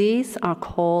 These are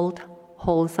called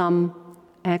wholesome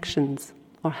actions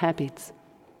or habits.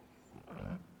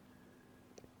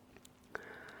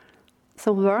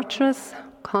 So virtuous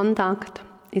conduct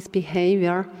is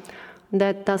behavior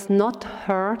that does not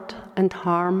hurt and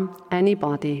harm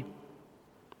anybody,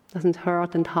 doesn't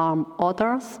hurt and harm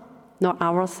others nor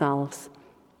ourselves.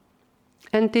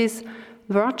 And this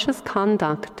virtuous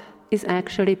conduct is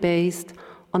actually based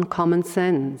on common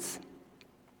sense.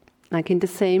 Like in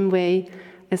the same way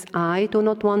as I do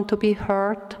not want to be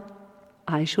hurt,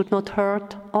 I should not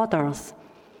hurt others.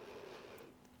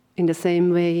 In the same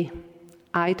way,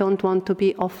 I don't want to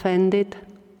be offended,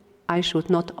 I should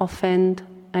not offend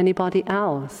anybody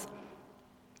else.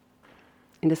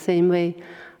 In the same way,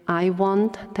 I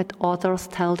want that others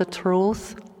tell the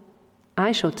truth,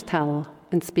 I should tell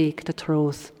and speak the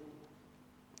truth.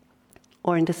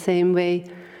 Or in the same way,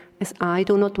 as I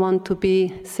do not want to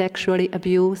be sexually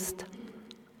abused,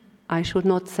 I should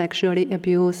not sexually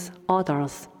abuse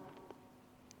others.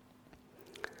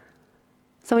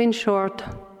 So in short,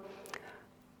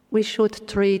 we should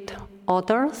treat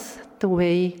others the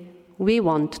way we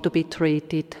want to be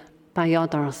treated by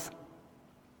others,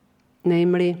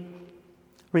 namely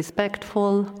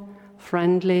respectful,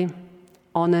 friendly,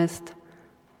 honest,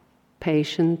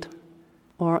 patient,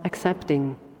 or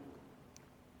accepting.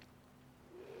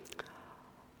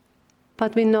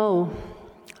 But we know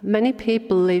many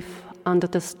people live under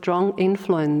the strong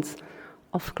influence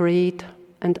of greed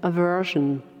and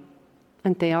aversion,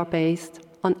 and they are based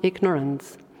on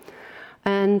ignorance.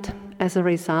 And as a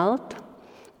result,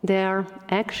 their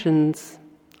actions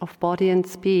of body and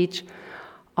speech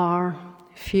are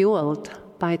fueled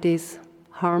by these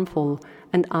harmful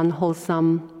and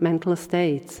unwholesome mental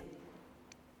states.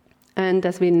 And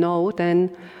as we know,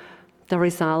 then the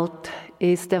result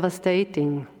is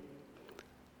devastating.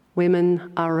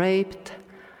 Women are raped,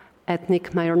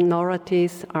 ethnic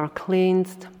minorities are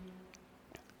cleansed,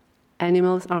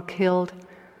 animals are killed,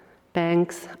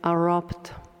 banks are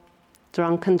robbed,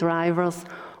 drunken drivers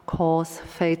cause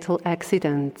fatal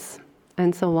accidents,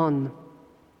 and so on.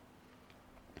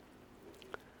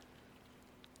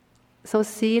 So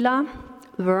Sila,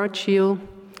 virtue,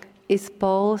 is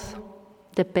both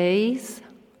the base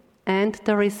and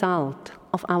the result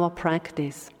of our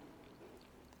practice.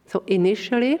 So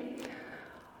initially,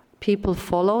 people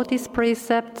follow these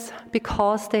precepts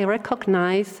because they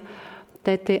recognize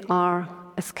that they are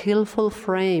a skillful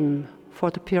frame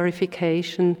for the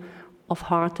purification of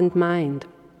heart and mind.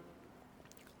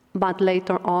 But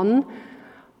later on,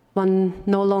 one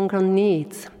no longer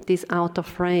needs this outer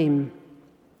frame.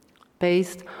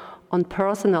 Based on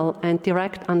personal and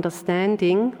direct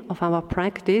understanding of our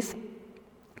practice,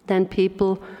 then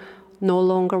people no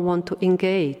longer want to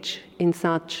engage in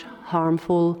such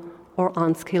harmful or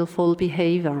unskillful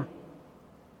behavior.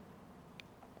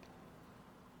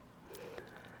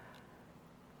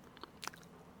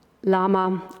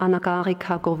 Lama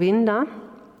Anagarika Govinda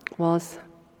was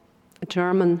a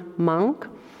German monk.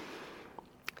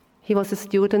 He was a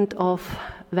student of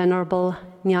Venerable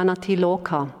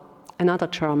Jnanatiloka, another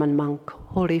German monk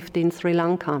who lived in Sri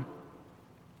Lanka.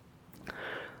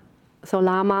 So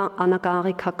Lama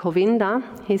Anagarika Govinda,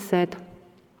 he said,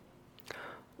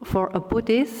 "For a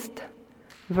Buddhist,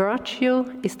 virtue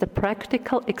is the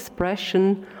practical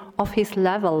expression of his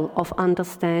level of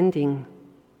understanding.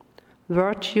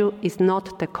 Virtue is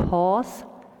not the cause,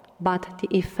 but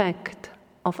the effect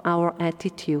of our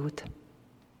attitude."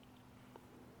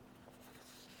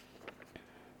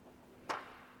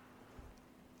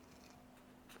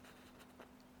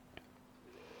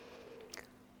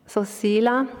 So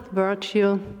Sila,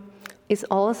 virtue, is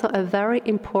also a very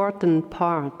important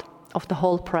part of the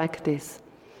whole practice.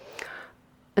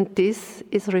 And this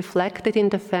is reflected in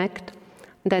the fact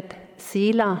that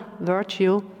Sila,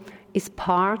 virtue, is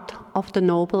part of the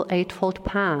Noble Eightfold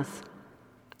Path.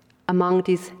 Among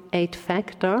these 8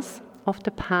 factors of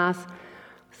the path,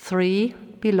 3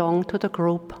 belong to the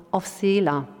group of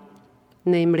Sila,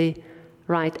 namely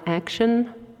right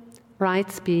action,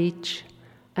 right speech,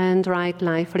 and right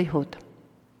livelihood.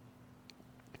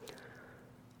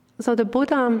 So the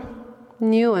Buddha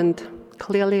knew and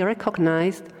clearly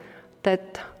recognized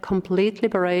that complete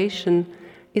liberation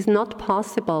is not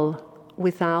possible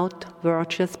without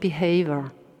virtuous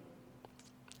behavior.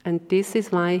 And this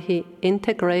is why he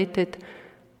integrated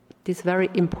this very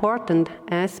important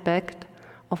aspect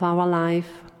of our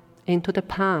life into the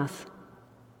path.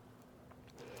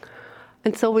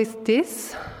 And so with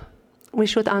this, we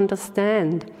should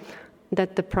understand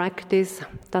that the practice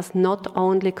does not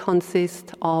only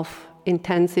consist of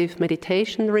intensive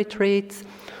meditation retreats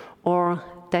or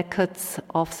decades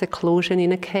of seclusion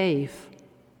in a cave.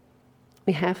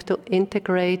 We have to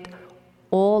integrate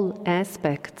all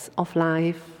aspects of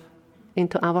life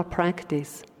into our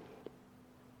practice.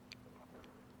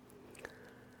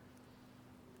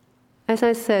 As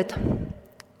I said,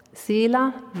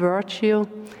 Sila, virtue,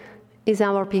 is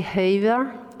our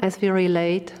behavior as we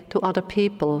relate to other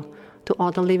people, to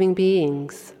other living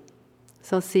beings.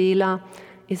 So Sila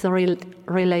is a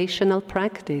relational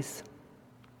practice.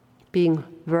 Being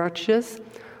virtuous,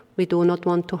 we do not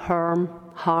want to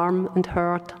harm and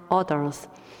hurt others.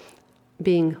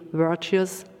 Being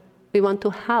virtuous, we want to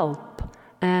help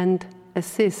and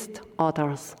assist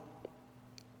others.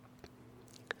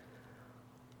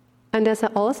 And as I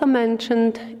also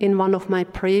mentioned in one of my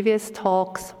previous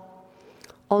talks,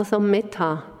 also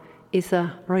metta is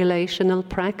a relational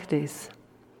practice,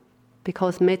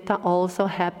 because metta also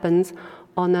happens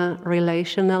on a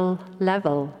relational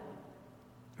level,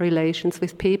 relations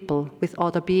with people, with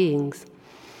other beings.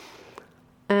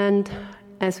 And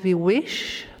as we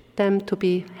wish them to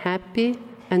be happy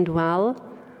and well,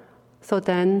 so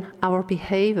then our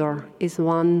behavior is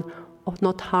one of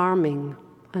not harming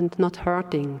and not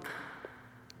hurting.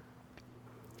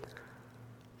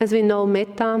 As we know,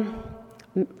 metta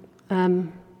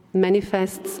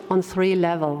manifests on 3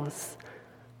 levels.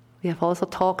 We have also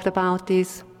talked about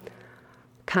this.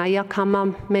 Kaya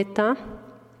Kamma Metta.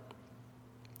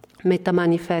 Metta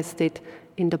manifested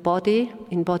in the body,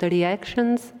 in bodily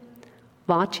actions.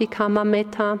 Vachi Kamma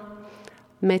Metta.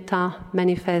 Metta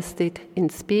manifested in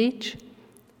speech.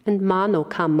 And Mano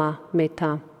Kamma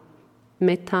Metta.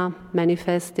 Metta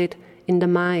manifested in the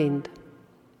mind.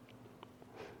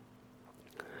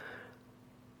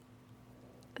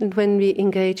 And when we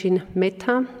engage in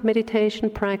metta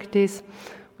meditation practice,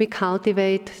 we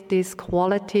cultivate this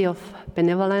quality of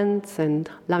benevolence and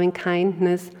loving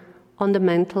kindness on the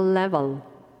mental level.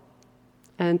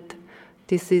 And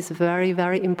this is very,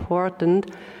 very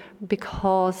important,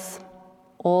 because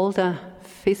all the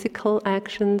physical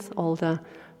actions, all the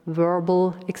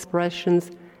verbal expressions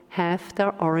have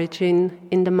their origin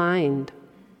in the mind.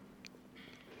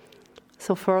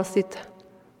 So first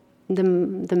the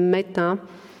metta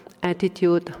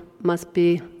attitude must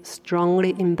be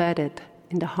strongly embedded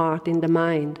in the heart, in the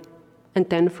mind. And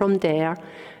then from there,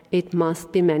 it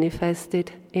must be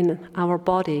manifested in our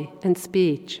body and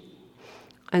speech.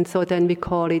 And so then we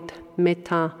call it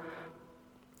metta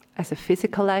as a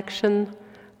physical action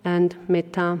and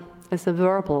metta as a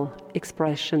verbal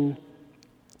expression.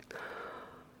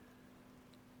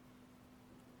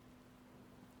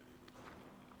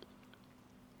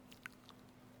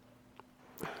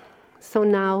 So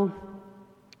now,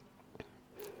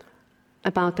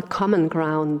 about the common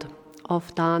ground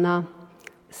of dana,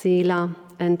 sila,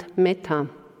 and metta.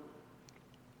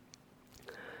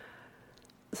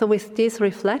 So with these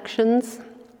reflections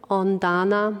on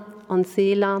dana, on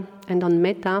sila, and on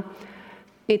metta,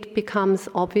 it becomes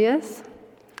obvious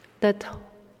that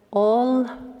all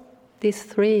these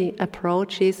 3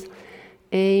 approaches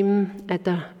aim at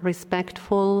a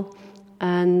respectful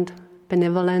and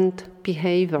benevolent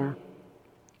behavior.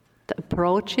 The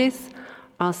approaches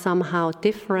are somehow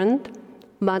different,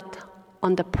 but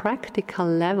on the practical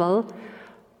level,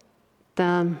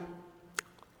 the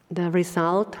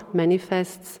result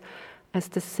manifests as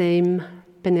the same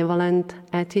benevolent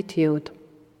attitude.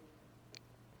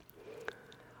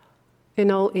 You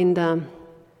know, in the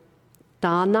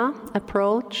dana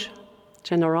approach,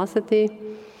 generosity,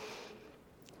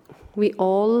 we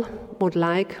all would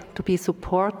like to be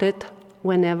supported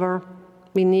whenever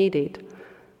we need it,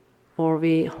 or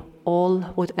we all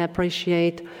would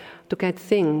appreciate to get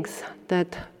things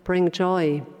that bring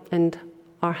joy and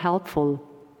are helpful.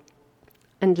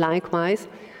 And likewise,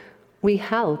 we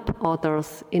help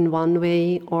others in one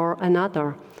way or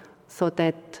another, so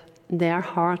that their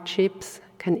hardships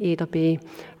can either be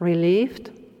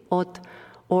relieved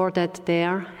or that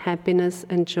their happiness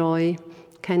and joy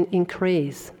can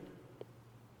increase.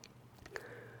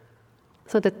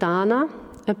 So the dana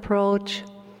approach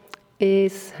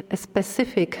is a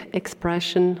specific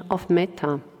expression of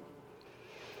metta.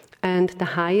 And the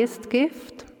highest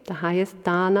gift, the highest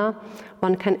dana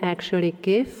one can actually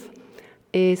give,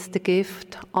 is the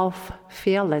gift of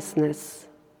fearlessness,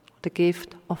 the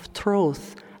gift of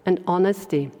truth and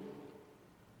honesty,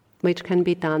 which can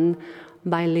be done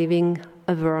by living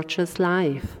a virtuous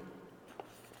life.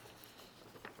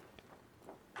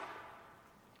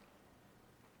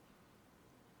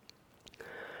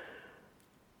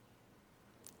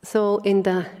 So in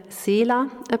the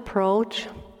Sila approach,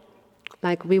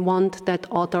 like we want that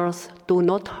others do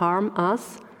not harm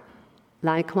us,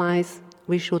 likewise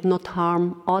we should not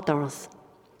harm others.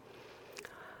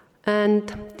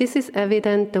 And this is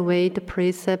evident the way the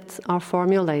precepts are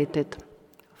formulated.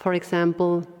 For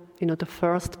example, the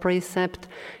first precept,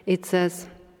 it says,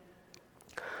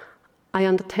 I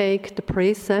undertake the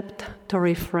precept to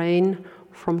refrain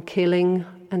from killing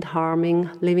and harming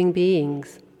living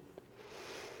beings.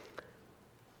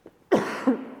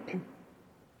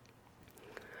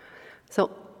 So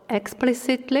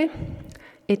explicitly,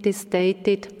 it is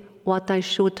stated what I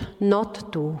should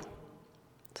not do.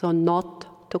 So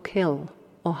not to kill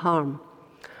or harm.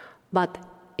 But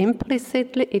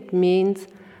implicitly it means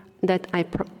that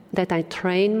I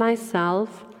train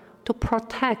myself to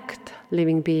protect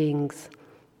living beings,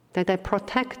 that I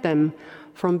protect them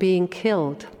from being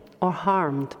killed or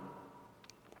harmed.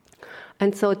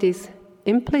 And so this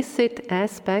implicit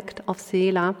aspect of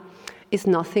Sila is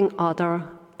nothing other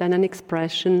than an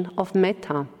expression of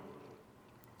Metta,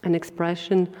 an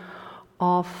expression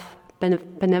of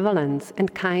benevolence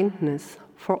and kindness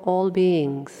for all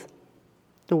beings,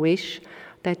 the wish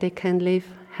that they can live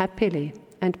happily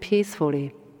and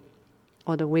peacefully,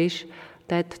 or the wish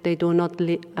that they do not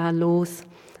lose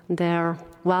their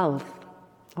wealth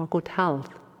or good health.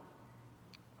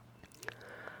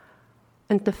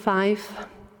 And the 5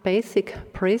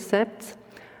 basic precepts,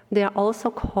 they are also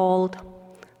called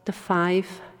the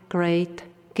 5 great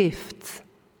gifts.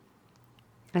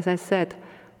 As I said,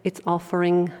 it's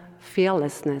offering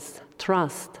fearlessness,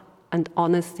 trust, and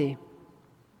honesty.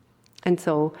 And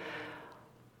so,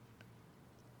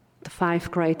 the 5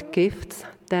 great gifts,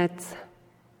 that's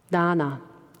dana,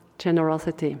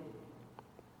 generosity.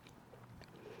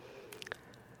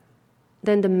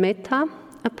 Then the metta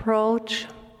approach,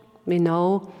 we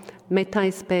know metta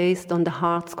is based on the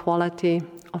heart's quality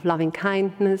of loving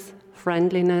kindness,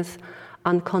 friendliness,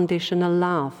 unconditional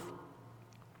love.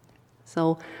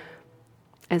 So,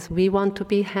 as we want to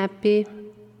be happy,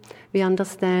 we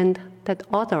understand that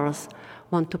others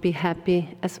want to be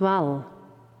happy as well.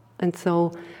 And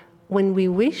so, when we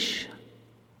wish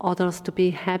others to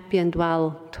be happy and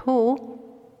well too,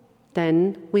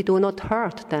 then we do not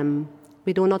hurt them,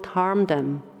 we do not harm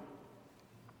them.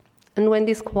 And when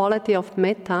this quality of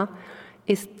metta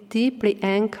is deeply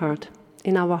anchored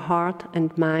in our heart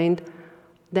and mind,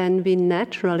 then we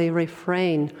naturally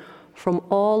refrain from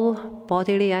all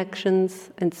bodily actions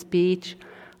and speech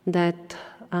that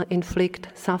inflict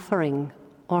suffering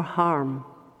or harm.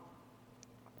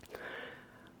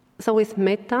 So with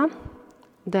metta,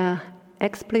 the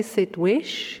explicit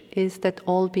wish is that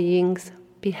all beings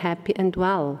be happy and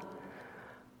well.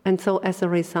 And so as a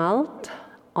result,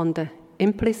 on the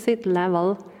implicit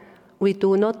level, we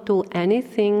do not do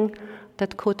anything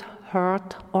that could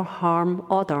hurt or harm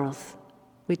others.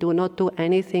 We do not do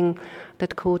anything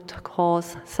that could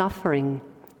cause suffering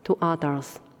to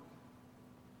others.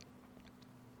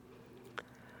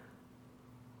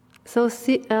 So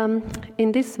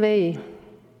in this way,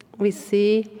 we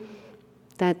see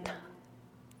that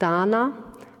dana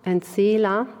and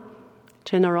sila,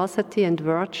 generosity and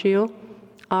virtue,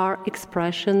 are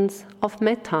expressions of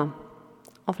metta,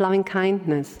 of loving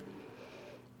kindness.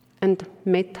 And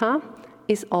metta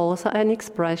is also an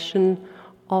expression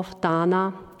of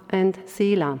dana and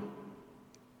sila.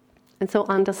 And so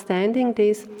understanding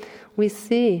this, we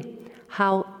see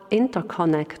how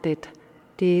interconnected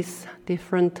these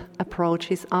different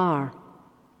approaches are.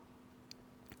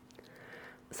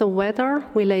 So whether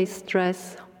we lay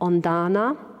stress on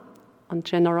dana, on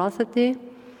generosity,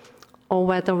 or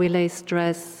whether we lay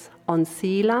stress on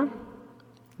sila,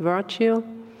 virtue,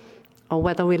 or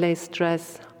whether we lay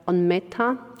stress on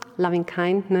metta, loving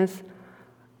kindness,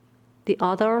 the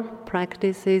other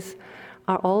practices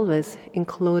are always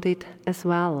included as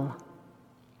well.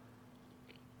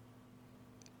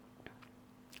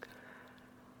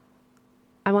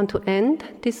 I want to end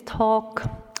this talk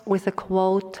with a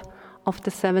quote of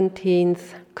the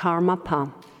 17th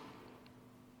Karmapa,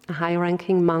 a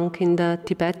high-ranking monk in the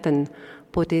Tibetan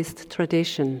Buddhist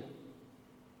tradition.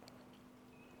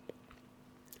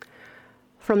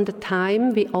 From the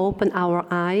time we open our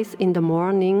eyes in the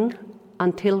morning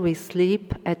until we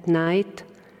sleep at night,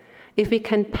 if we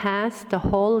can pass the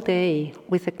whole day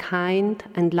with a kind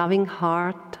and loving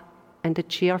heart and a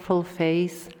cheerful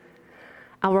face,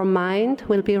 our mind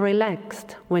will be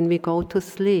relaxed when we go to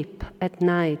sleep at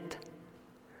night.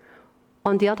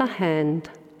 On the other hand,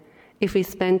 if we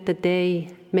spend the day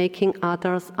making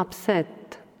others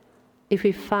upset, if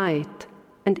we fight,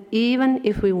 and even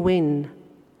if we win,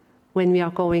 when we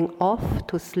are going off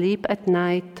to sleep at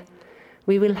night,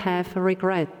 we will have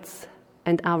regrets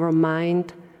and our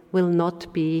mind will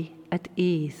not be at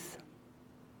ease.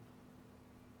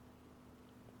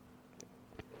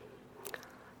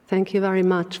 Thank you very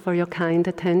much for your kind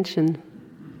attention.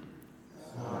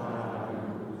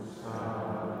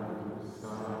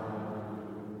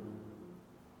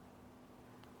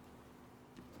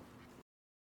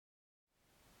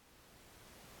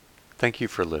 Thank you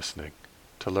for listening.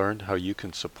 To learn how you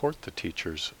can support the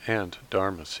teachers and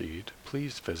Dharma Seed,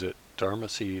 please visit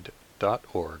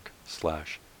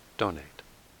dharmaseed.org/donate.